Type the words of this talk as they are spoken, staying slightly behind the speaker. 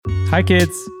Hi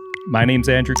kids, my name's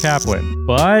Andrew Kaplan,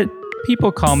 but people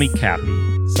call me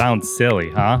Cappy. Sounds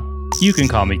silly, huh? You can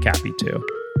call me Cappy too.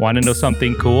 Want to know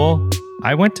something cool?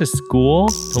 I went to school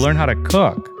to learn how to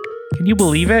cook. Can you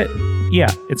believe it?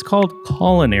 Yeah, it's called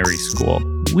culinary school.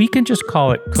 We can just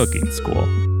call it cooking school.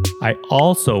 I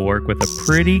also work with a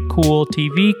pretty cool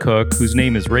TV cook whose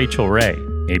name is Rachel Ray.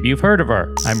 Maybe you've heard of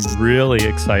her. I'm really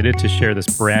excited to share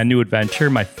this brand new adventure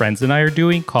my friends and I are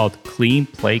doing called Clean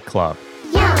Play Club.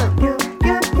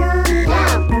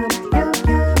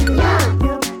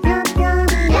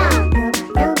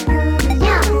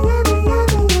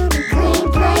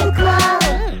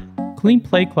 Clean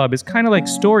Play Club is kind of like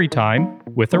story time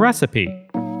with a recipe.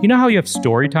 You know how you have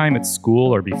story time at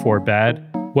school or before bed?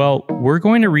 Well, we're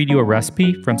going to read you a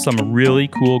recipe from some really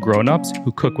cool grown-ups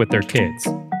who cook with their kids.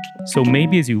 So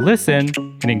maybe as you listen,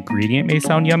 an ingredient may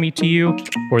sound yummy to you,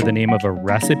 or the name of a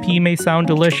recipe may sound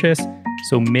delicious,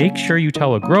 so make sure you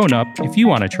tell a grown-up if you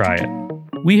want to try it.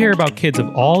 We hear about kids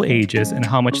of all ages and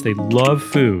how much they love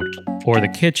food, or the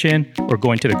kitchen, or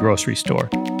going to the grocery store.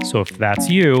 So if that's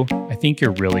you, I think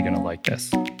you're really going to like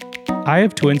this. I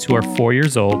have twins who are 4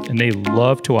 years old, and they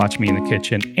love to watch me in the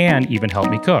kitchen and even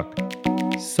help me cook.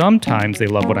 Sometimes they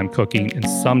love what I'm cooking, and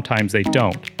sometimes they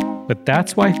don't. But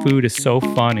that's why food is so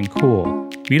fun and cool.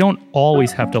 We don't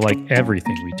always have to like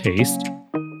everything we taste.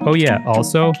 Oh yeah,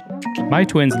 also, my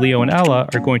twins Leo and Ella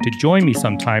are going to join me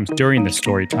sometimes during this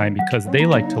story time because they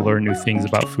like to learn new things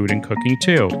about food and cooking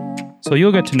too. So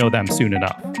you'll get to know them soon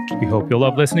enough. We hope you'll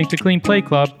love listening to Clean Play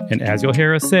Club, and as you'll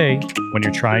hear us say, when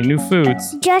you're trying new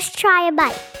foods, just try a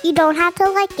bite. You don't have to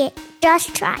like it,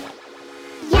 just try it.